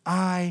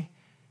 I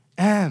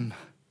am.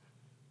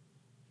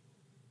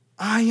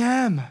 I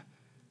am.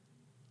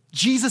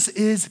 Jesus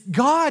is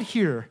God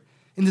here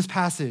in this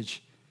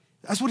passage.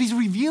 That's what he's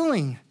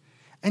revealing.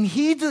 And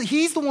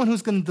he's the one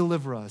who's going to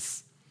deliver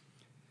us.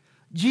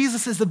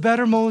 Jesus is the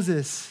better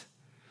Moses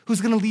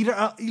who's going to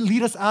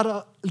lead us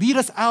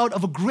out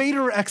of a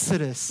greater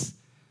exodus.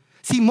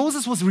 See,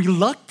 Moses was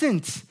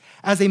reluctant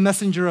as a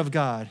messenger of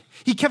God.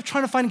 He kept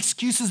trying to find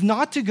excuses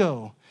not to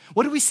go.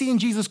 What do we see in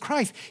Jesus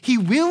Christ? He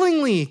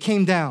willingly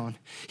came down.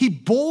 He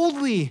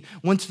boldly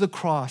went to the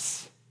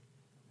cross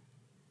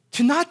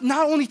to not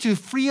only to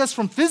free us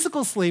from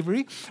physical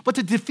slavery, but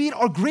to defeat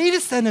our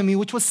greatest enemy,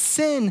 which was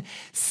sin,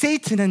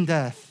 Satan, and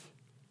death.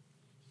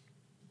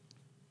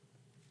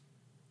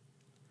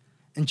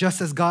 And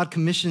just as God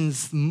commissioned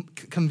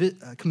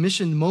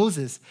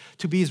Moses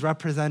to be his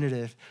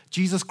representative,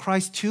 Jesus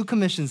Christ too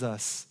commissions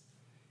us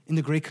in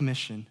the Great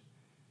Commission.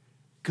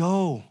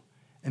 Go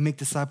and make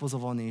disciples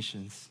of all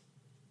nations.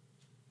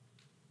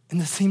 And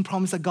the same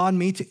promise that God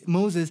made to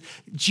Moses,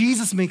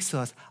 Jesus makes to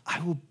us. I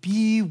will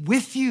be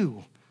with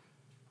you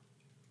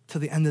to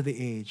the end of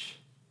the age.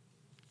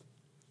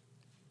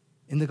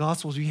 In the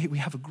Gospels, we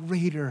have a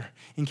greater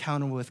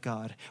encounter with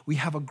God. We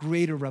have a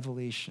greater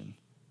revelation.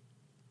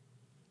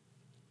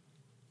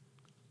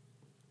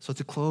 So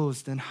to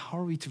close, then how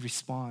are we to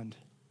respond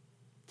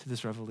to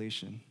this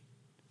revelation?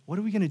 What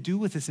are we going to do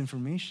with this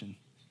information?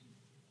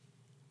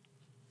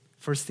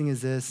 First thing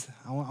is this.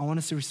 I want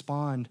us to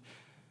respond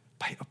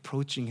by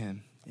approaching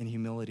him in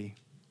humility.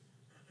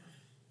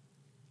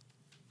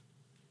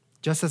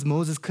 Just as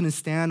Moses couldn't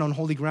stand on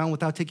holy ground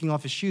without taking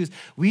off his shoes,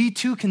 we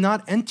too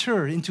cannot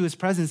enter into his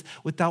presence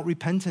without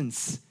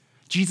repentance.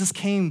 Jesus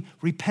came,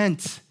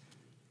 repent.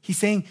 He's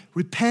saying,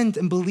 repent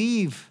and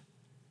believe.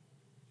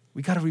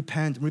 We got to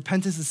repent.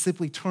 Repentance is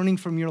simply turning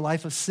from your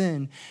life of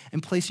sin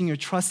and placing your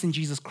trust in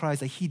Jesus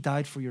Christ, that he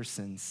died for your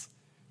sins.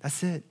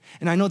 That's it.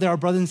 And I know there are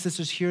brothers and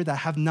sisters here that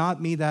have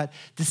not made that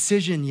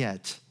decision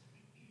yet.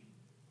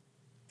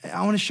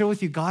 I want to share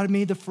with you, God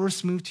made the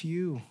first move to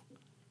you.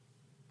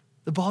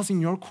 The ball's in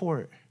your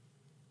court.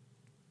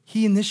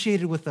 He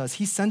initiated with us.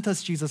 He sent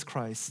us Jesus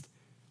Christ.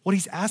 What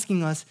he's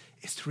asking us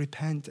is to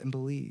repent and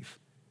believe.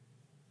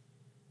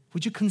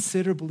 Would you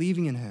consider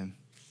believing in him?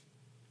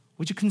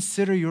 Would you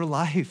consider your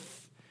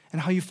life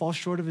and how you fall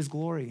short of his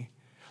glory?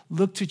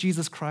 Look to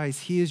Jesus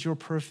Christ. He is your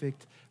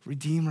perfect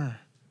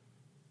Redeemer.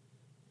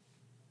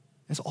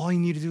 And so all you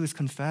need to do is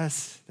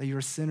confess that you're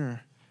a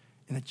sinner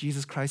and that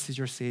Jesus Christ is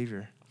your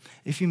Savior.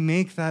 If you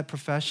make that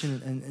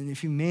profession and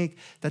if you make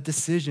that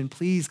decision,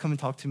 please come and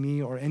talk to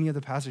me or any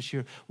other pastors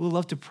here. We'd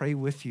love to pray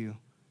with you.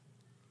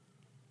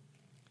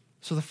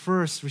 So the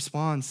first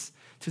response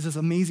to this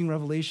amazing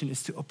revelation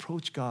is to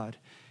approach God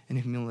in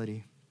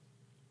humility.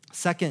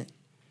 Second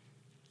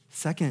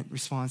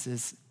response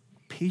is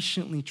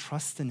patiently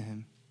trust in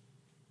him.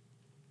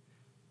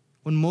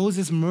 When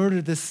Moses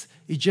murdered this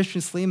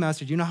Egyptian slave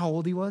master, do you know how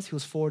old he was? He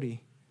was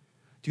 40.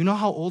 Do you know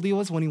how old he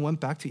was when he went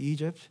back to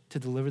Egypt to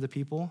deliver the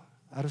people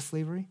out of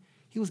slavery?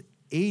 He was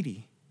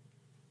 80.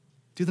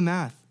 Do the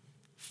math.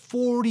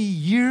 40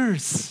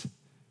 years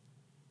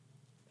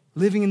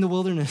living in the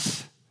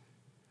wilderness,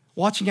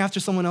 watching after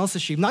someone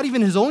else's sheep, not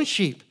even his own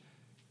sheep.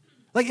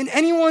 Like in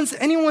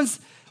anyone's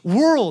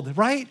world,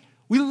 right?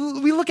 We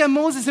look at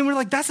Moses and we're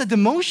like, that's a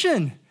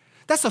demotion.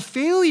 That's a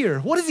failure.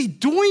 What is he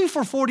doing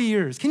for 40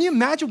 years? Can you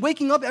imagine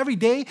waking up every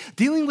day,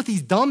 dealing with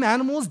these dumb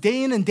animals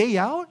day in and day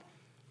out?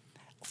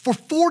 For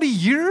 40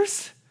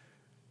 years?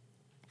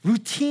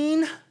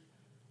 Routine,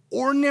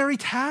 ordinary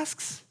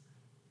tasks?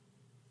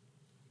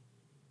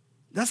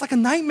 That's like a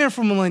nightmare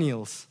for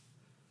millennials,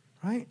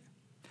 right?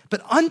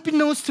 But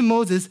unbeknownst to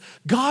Moses,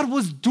 God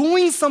was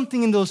doing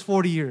something in those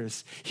 40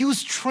 years. He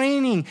was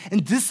training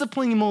and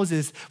disciplining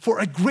Moses for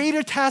a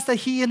greater task that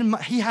he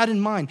had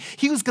in mind.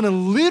 He was going to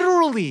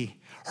literally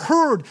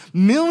herd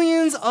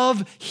millions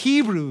of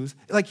Hebrews,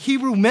 like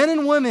Hebrew men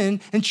and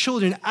women and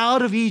children,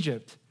 out of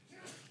Egypt.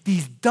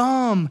 These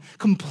dumb,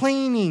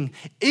 complaining,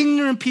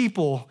 ignorant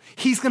people,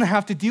 he's going to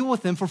have to deal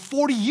with them for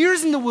 40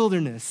 years in the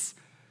wilderness.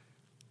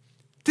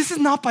 This is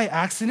not by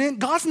accident.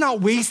 God's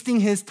not wasting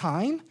his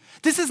time.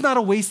 This is not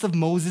a waste of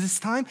Moses'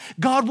 time.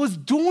 God was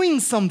doing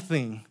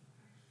something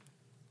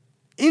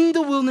in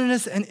the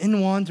wilderness and in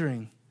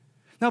wandering.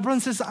 Now,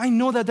 brothers and sisters, I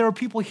know that there are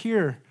people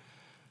here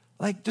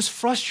like just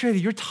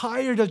frustrated. You're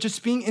tired of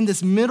just being in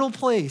this middle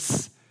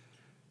place,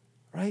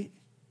 right?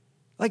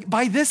 Like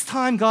by this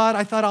time, God,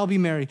 I thought I'll be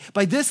married.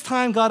 By this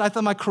time, God, I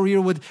thought my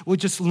career would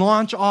just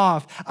launch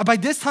off. By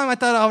this time, I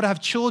thought I would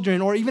have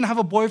children or even have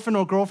a boyfriend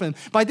or girlfriend.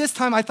 By this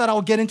time, I thought I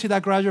would get into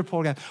that graduate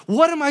program.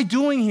 What am I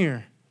doing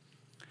here?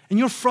 And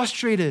you're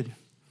frustrated.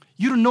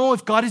 You don't know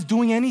if God is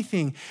doing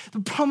anything. The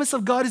promise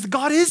of God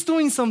is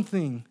doing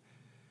something.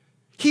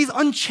 He's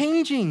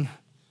unchanging.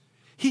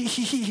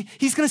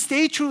 He's going to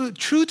stay true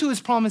to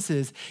his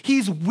promises.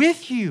 He's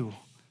with you.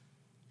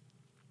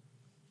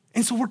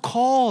 And so we're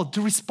called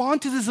to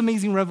respond to this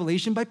amazing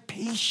revelation by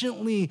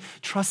patiently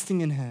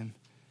trusting in him.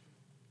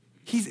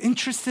 He's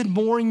interested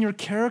more in your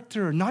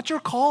character, not your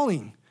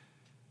calling.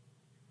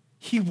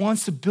 He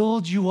wants to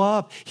build you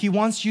up. He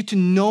wants you to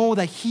know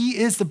that he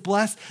is the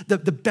best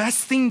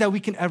thing that we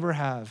can ever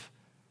have.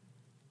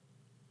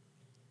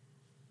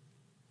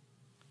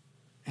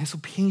 And so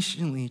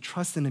patiently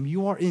trust in him.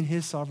 You are in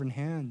his sovereign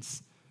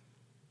hands.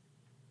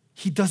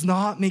 He does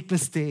not make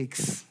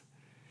mistakes.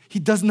 He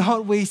does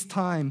not waste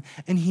time.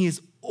 And he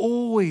is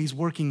always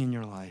working in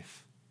your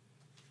life.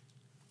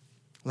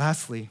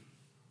 Lastly,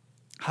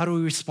 how do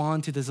we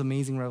respond to this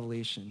amazing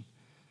revelation?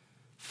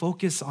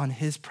 Focus on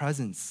his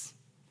presence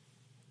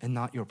and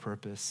not your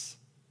purpose.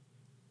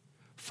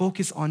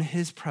 Focus on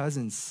his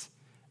presence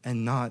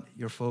and not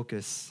your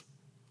focus.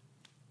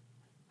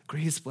 The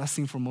greatest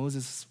blessing for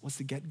Moses was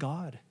to get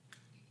God.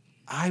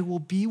 I will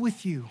be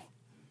with you.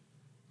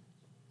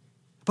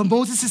 But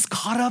Moses is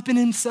caught up in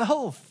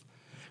himself.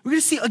 We're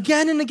going to see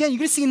again and again. You're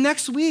going to see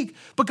next week.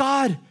 But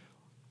God,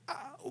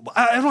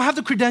 I don't have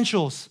the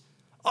credentials.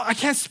 I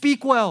can't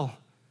speak well.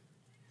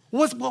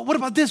 What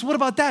about this? What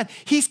about that?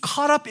 He's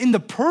caught up in the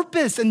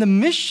purpose and the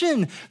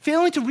mission,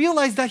 failing to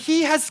realize that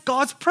he has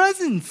God's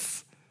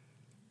presence.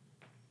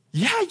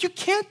 Yeah, you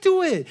can't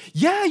do it.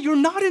 Yeah, you're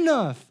not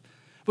enough.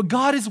 But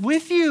God is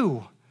with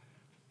you.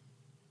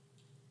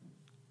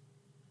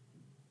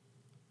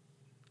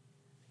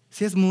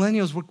 See, as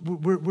millennials,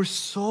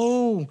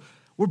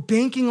 we're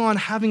banking on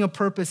having a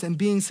purpose and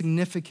being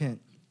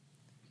significant.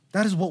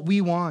 That is what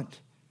we want.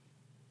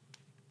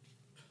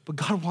 But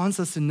God wants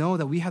us to know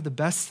that we have the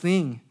best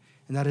thing,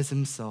 and that is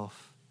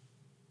himself.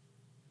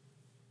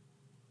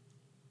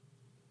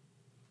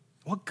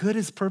 What good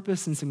is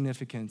purpose and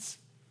significance?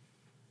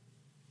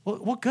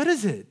 What good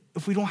is it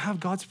if we don't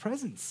have God's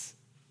presence?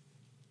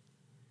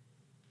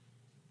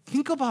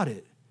 Think about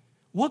it.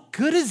 What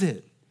good is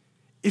it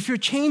if you're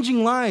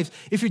changing lives,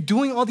 if you're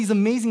doing all these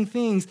amazing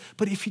things,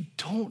 but if you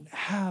don't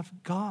have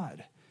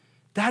God?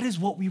 That is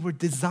what we were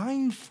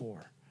designed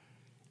for,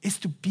 is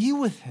to be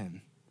with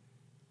him.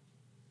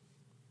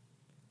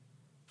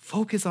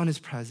 Focus on his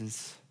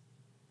presence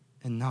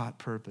and not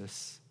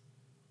purpose.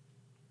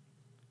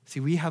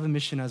 See, we have a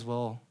mission as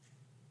well.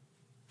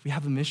 We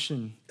have a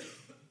mission.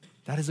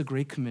 That is a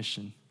great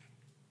commission.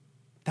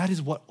 That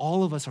is what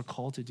all of us are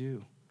called to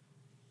do.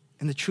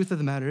 And the truth of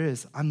the matter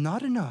is, I'm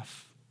not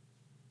enough.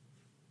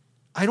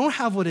 I don't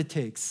have what it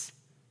takes.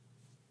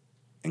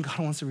 And God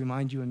wants to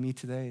remind you and me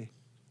today,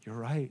 you're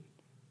right,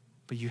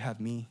 but you have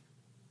me.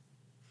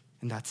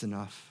 And that's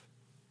enough.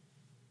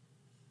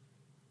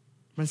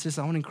 Brothers and sisters,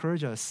 I want to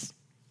encourage us.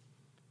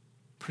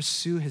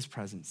 Pursue his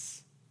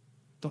presence.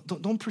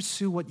 Don't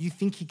pursue what you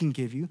think he can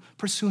give you.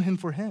 Pursue him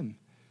for him.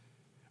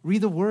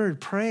 Read the word,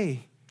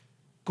 pray,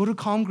 go to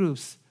comm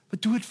groups,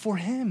 but do it for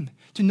him,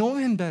 to know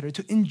him better,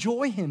 to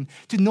enjoy him,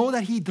 to know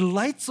that he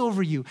delights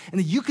over you and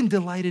that you can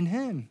delight in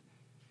him.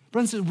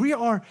 Brothers and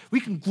sisters,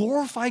 we can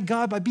glorify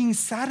God by being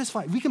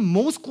satisfied. We can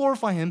most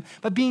glorify him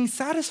by being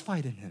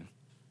satisfied in him.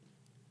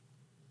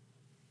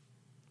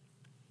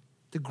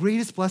 The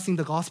greatest blessing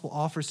the gospel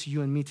offers to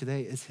you and me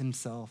today is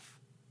himself.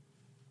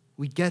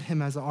 We get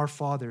him as our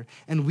Father,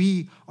 and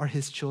we are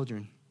his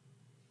children.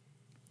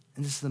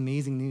 And this is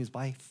amazing news.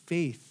 By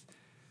faith,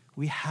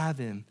 we have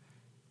him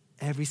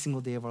every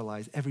single day of our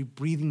lives, every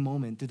breathing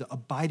moment, through the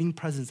abiding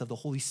presence of the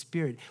Holy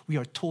Spirit. We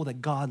are told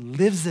that God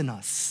lives in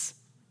us.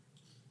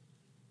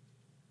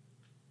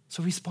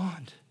 So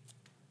respond.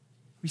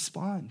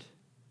 Respond.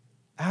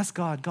 Ask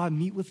God, God,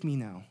 meet with me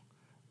now.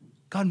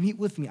 God, meet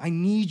with me. I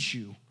need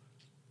you.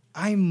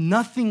 I'm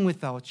nothing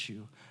without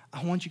you.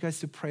 I want you guys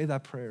to pray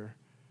that prayer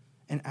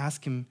and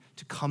ask him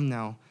to come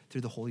now through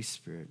the Holy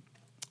Spirit.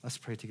 Let's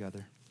pray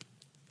together.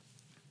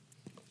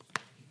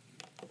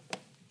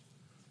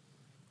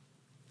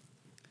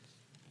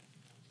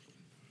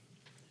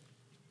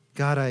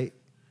 God, I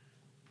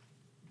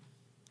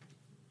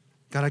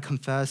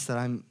confess that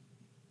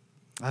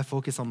I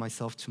focus on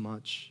myself too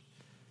much.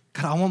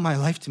 God, I want my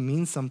life to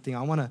mean something.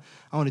 I want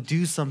to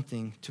do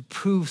something, to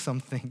prove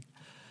something.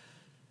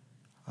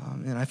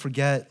 And I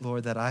forget,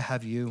 Lord, that I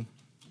have you,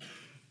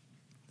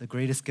 the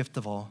greatest gift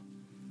of all.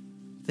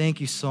 Thank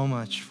you so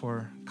much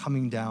for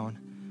coming down,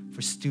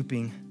 for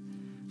stooping,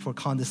 for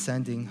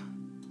condescending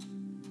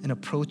and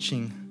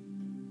approaching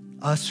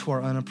us who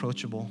are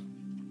unapproachable.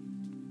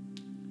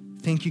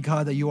 Thank you,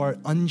 God, that you are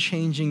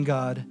unchanging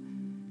God,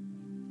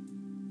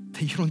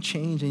 that you don't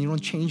change and you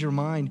don't change your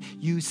mind.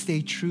 You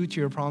stay true to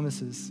your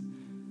promises.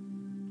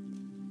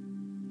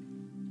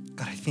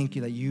 God, I thank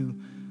you that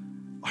you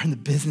are in the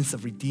business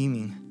of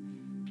redeeming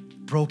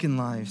broken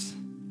lives,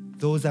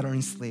 those that are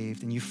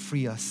enslaved, and you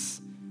free us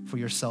for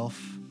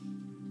yourself.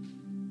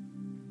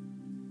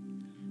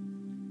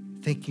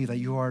 Thank you that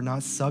you are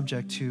not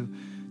subject to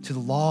the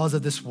laws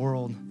of this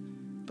world,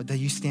 but that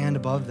you stand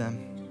above them.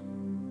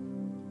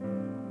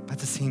 At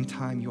the same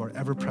time, you are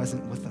ever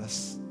present with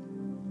us.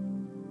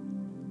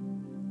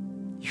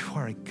 You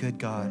are a good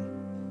God.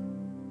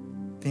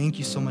 Thank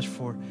you so much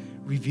for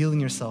revealing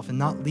yourself and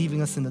not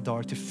leaving us in the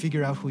dark to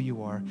figure out who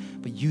you are,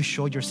 but you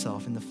showed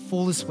yourself in the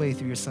fullest way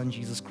through your Son,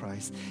 Jesus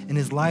Christ. In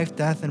his life,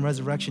 death, and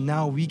resurrection,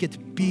 now we get to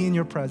be in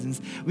your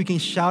presence. We can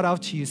shout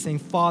out to you saying,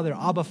 Father,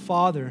 Abba,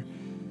 Father,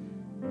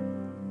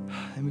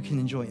 and we can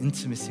enjoy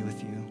intimacy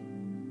with you.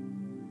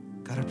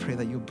 God, I pray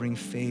that you'll bring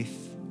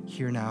faith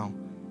here now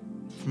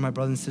for my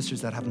brothers and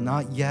sisters that have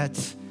not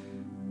yet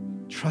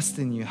trusted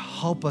in you.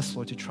 Help us,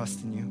 Lord, to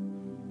trust in you.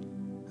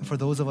 And for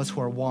those of us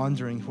who are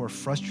wandering, who are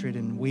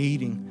frustrated and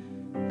waiting,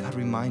 God,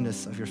 remind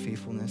us of your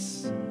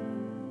faithfulness.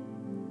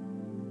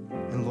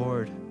 And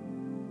Lord,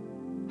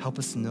 help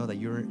us to know that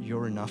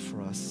you're enough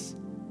for us.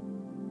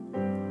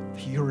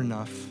 That you're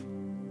enough.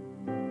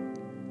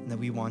 And that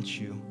we want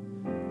you.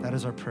 That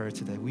is our prayer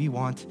today. We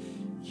want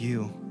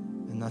you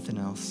and nothing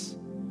else.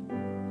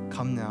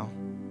 Come now.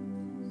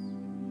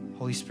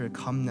 Holy Spirit,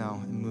 come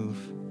now and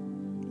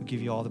move. We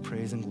give you all the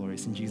praise and glory.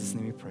 In Jesus'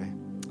 name we pray.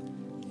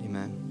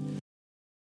 Amen.